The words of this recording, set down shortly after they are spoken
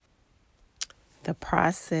The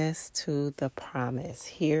process to the promise.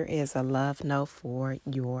 Here is a love note for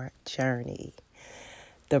your journey.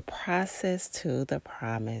 The process to the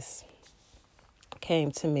promise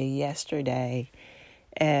came to me yesterday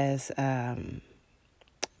as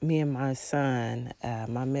me and my son,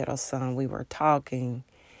 my middle son, we were talking,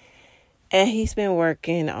 and he's been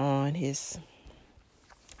working on his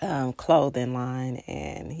clothing line,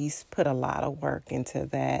 and he's put a lot of work into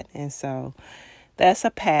that. And so that's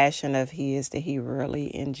a passion of his that he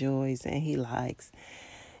really enjoys and he likes.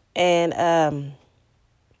 And,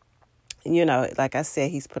 like I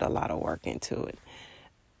said, he's put a lot of work into it.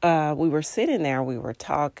 We were sitting there, we were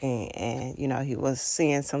talking, and, he was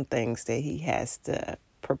seeing some things that he has to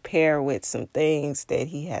prepare with, some things that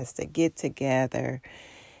he has to get together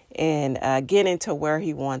and get into where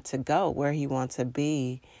he wants to go, where he wants to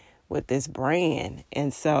be with this brand.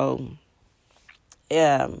 And so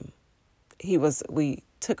we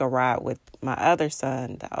took a ride with my other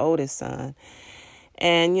son, the oldest son.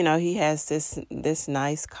 And, he has this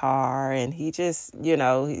nice car, and he just,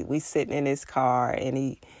 we sitting in his car,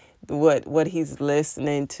 and what he's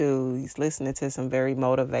listening to some very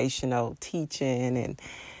motivational teaching, and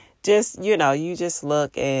just, you just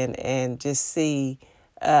look and just see,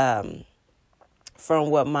 from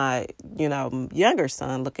what my, younger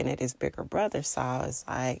son looking at his bigger brother saw, is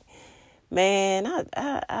like, man,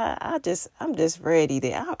 I'm just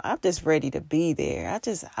ready I'm just ready to be there.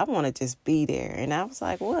 I want to just be there. And I was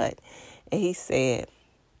like, what? And he said,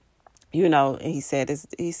 and he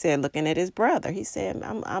said, looking at his brother, he said,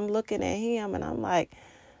 I'm looking at him, and I'm like,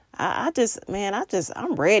 I'm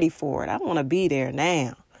ready for it. I want to be there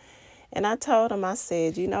now. And I told him, I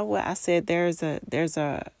said, you know what? I said, there's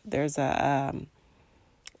a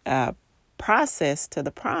process to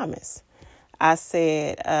the promise. I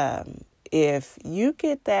said, if you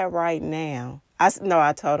get that right now, I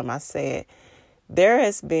told him, I said, there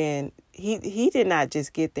has been, he did not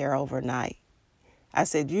just get there overnight. I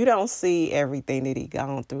said, you don't see everything that he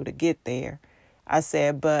gone through to get there. I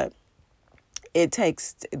said, but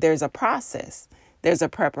there's a process. There's a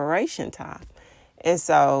preparation time. And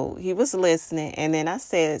so he was listening. And then I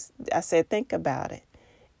said, think about it.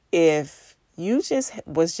 If you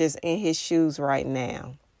was in his shoes right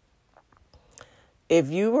now, if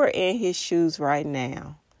you were in his shoes right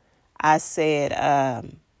now, I said,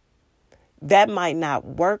 that might not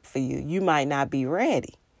work for you. You might not be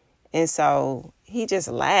ready. And so he just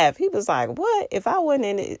laughed. He was like, what? If I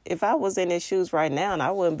was in his shoes right now and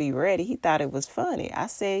I wouldn't be ready, he thought it was funny. I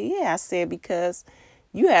said, yeah. I said, because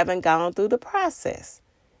you haven't gone through the process.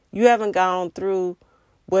 You haven't gone through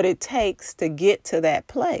what it takes to get to that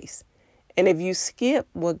place. And if you skip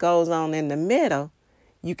what goes on in the middle,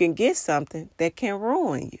 you can get something that can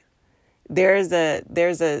ruin you.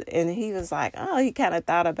 And he was like, oh, he kind of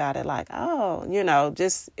thought about it like, oh,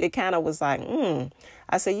 it kind of was like,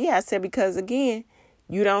 I said, yeah. I said, because again,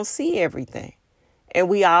 you don't see everything. And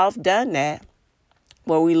we all have done that,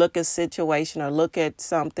 where we look at a situation or look at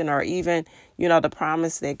something, or even, the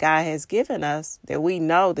promise that God has given us, that we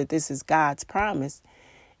know that this is God's promise.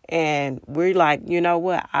 And we're like, you know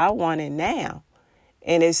what? I want it now.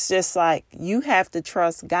 And it's just like, you have to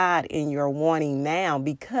trust God in your wanting now,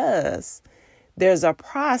 because there's a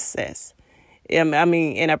process. And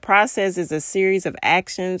a process is a series of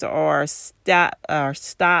actions or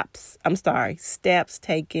steps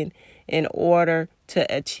taken in order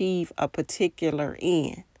to achieve a particular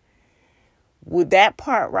end. With that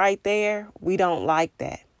part right there, we don't like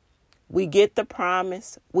that. We get the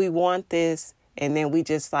promise, we want this, and then we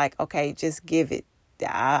just like, okay, just give it.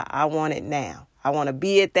 I want it now. I want to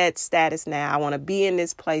be at that status now. I want to be in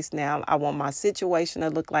this place now. I want my situation to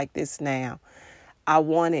look like this now. I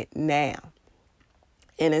want it now.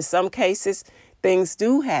 And in some cases, things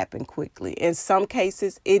do happen quickly. In some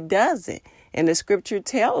cases, it doesn't. And the scripture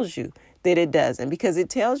tells you that it doesn't, because it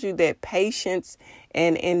tells you that patience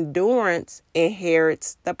and endurance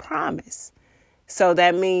inherits the promise. So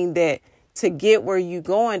that means that to get where you're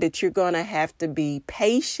going, that you're going to have to be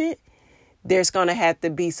patient. There's going to have to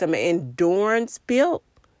be some endurance built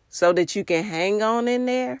so that you can hang on in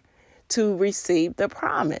there to receive the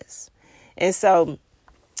promise. And so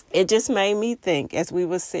it just made me think as we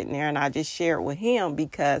were sitting there, and I just shared with him,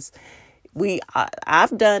 because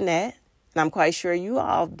I've done that, and I'm quite sure you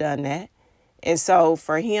all have done that. And so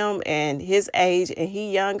for him and his age, and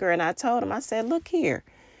he younger, and I told him, I said, look here,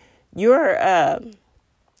 you're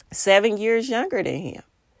 7 years younger than him.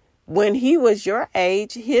 When he was your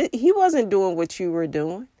age, he wasn't doing what you were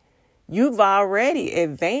doing. You've already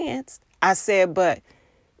advanced. I said, but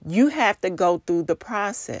you have to go through the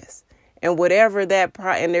process. And whatever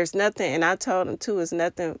and there's nothing, and I told him too, it's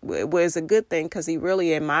nothing, it's a good thing because he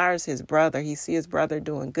really admires his brother. He sees his brother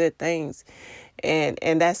doing good things. And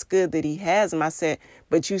that's good that he has him. I said,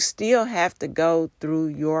 but you still have to go through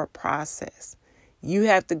your process. You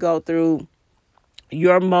have to go through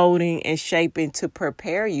your molding and shaping to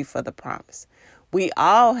prepare you for the promise. We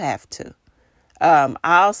all have to. I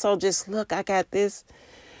also I got this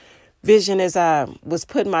vision as I was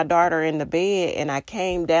putting my daughter in the bed and I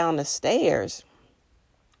came down the stairs.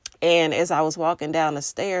 And as I was walking down the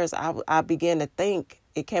stairs, I began to think,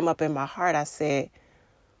 it came up in my heart. I said,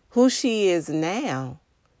 who she is now,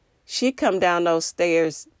 she come down those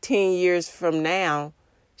stairs 10 years from now,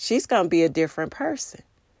 she's going to be a different person.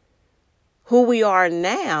 Who we are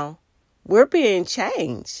now, we're being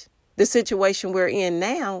changed. The situation we're in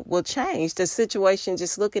now will change. The situation,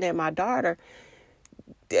 just looking at my daughter,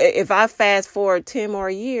 if I fast forward 10 more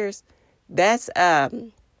years, that's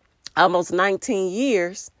almost 19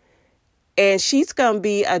 years. And she's going to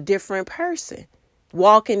be a different person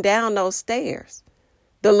walking down those stairs.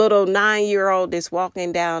 The little 9-year-old that's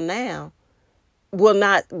walking down now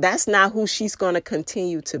that's not who she's going to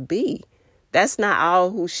continue to be. That's not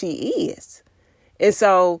all who she is. And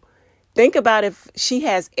so think about if she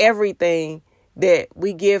has everything that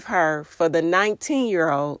we give her for the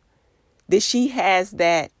 19-year-old, that she has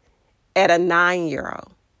that at a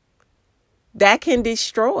 9-year-old. That can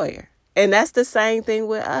destroy her. And that's the same thing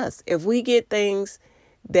with us. If we get things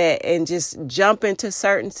and just jump into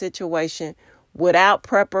certain situation without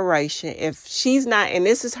preparation, if she's not, and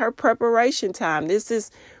this is her preparation time, this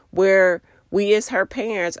is where we as her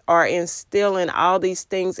parents are instilling all these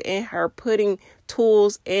things in her, putting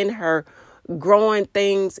tools in her, growing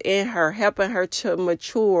things in her, helping her to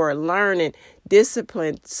mature, learning,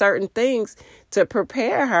 discipline, certain things to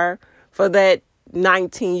prepare her for that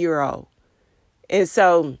 19-year-old. And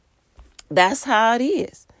so that's how it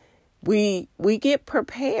is. We get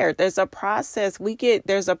prepared. There's a process.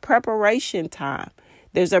 There's a preparation time.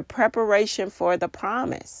 There's a preparation for the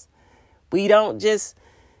promise. We don't just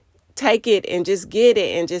take it and just get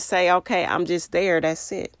it and just say, okay, I'm just there.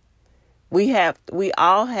 That's it. We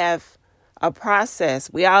all have a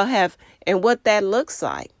process. We all have, and what that looks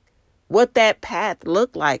like, what that path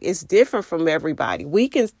look like is different from everybody. We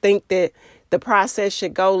can think that the process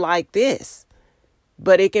should go like this,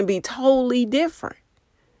 but it can be totally different.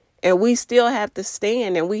 And we still have to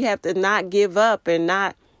stand, and we have to not give up and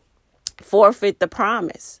not forfeit the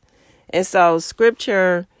promise. And so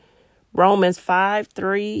scripture, Romans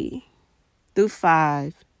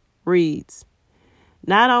 5:3-5 reads,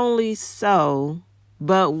 not only so,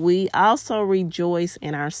 but we also rejoice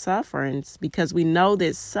in our sufferings, because we know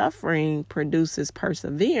that suffering produces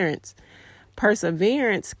perseverance,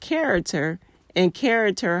 perseverance, character, and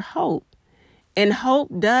character, hope. And hope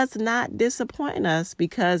does not disappoint us,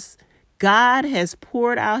 because God has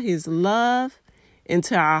poured out his love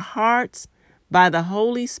into our hearts by the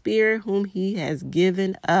Holy Spirit whom he has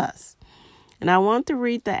given us. And I want to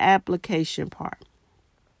read the application part.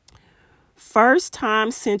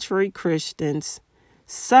 First-time century Christians,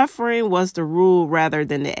 suffering was the rule rather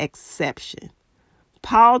than the exception.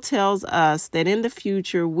 Paul tells us that in the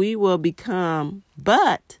future we will become,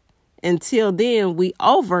 but until then we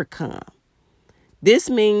overcome.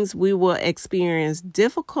 This means we will experience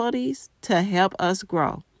difficulties to help us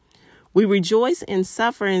grow. We rejoice in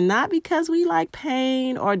suffering not because we like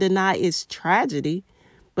pain or deny its tragedy,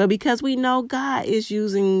 but because we know God is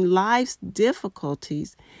using life's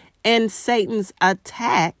difficulties and Satan's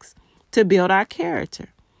attacks to build our character.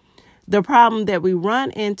 The problem that we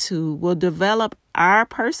run into will develop our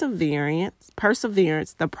perseverance.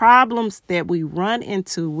 The problems that we run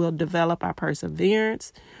into will develop our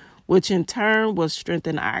perseverance, which in turn will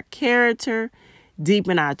strengthen our character,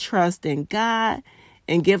 deepen our trust in God,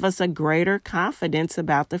 and give us a greater confidence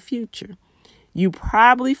about the future. You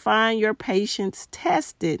probably find your patience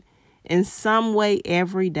tested in some way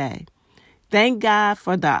every day. Thank God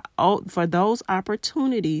for those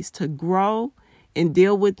opportunities to grow and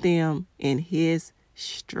deal with them in his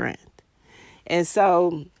strength. And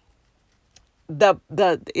so the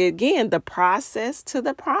process to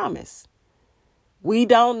the promise. We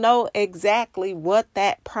don't know exactly what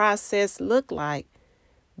that process looked like,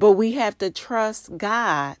 but we have to trust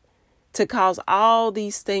God to cause all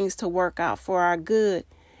these things to work out for our good,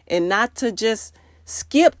 and not to just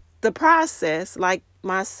skip the process like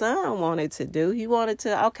my son wanted to do. He wanted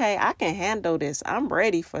to, okay, I can handle this. I'm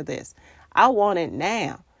ready for this. I want it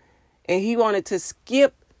now. And he wanted to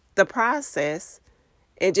skip the process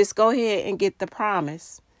and just go ahead and get the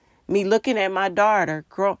promise. Me looking at my daughter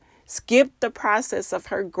Skip the process of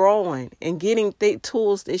her growing and getting the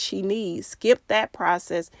tools that she needs. Skip that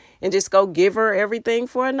process and just go give her everything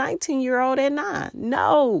for a 19-year-old at 9.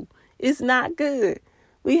 No, it's not good.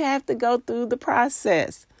 We have to go through the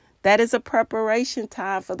process. That is a preparation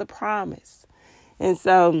time for the promise. And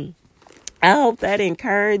so I hope that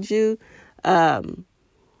encouraged you.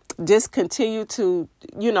 Just continue to,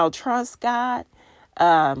 trust God.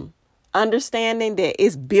 Understanding that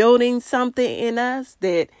it's building something in us,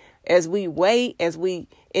 that as we wait, as we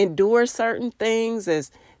endure certain things,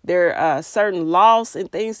 as there are certain loss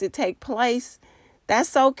and things that take place,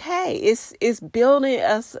 that's okay. It's building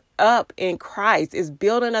us up in Christ. It's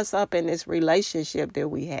building us up in this relationship that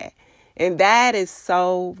we have. And that is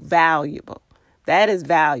so valuable. That is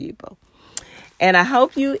valuable. And I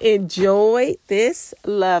hope you enjoyed this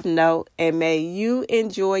love note, and may you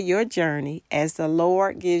enjoy your journey as the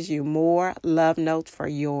Lord gives you more love notes for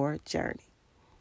your journey.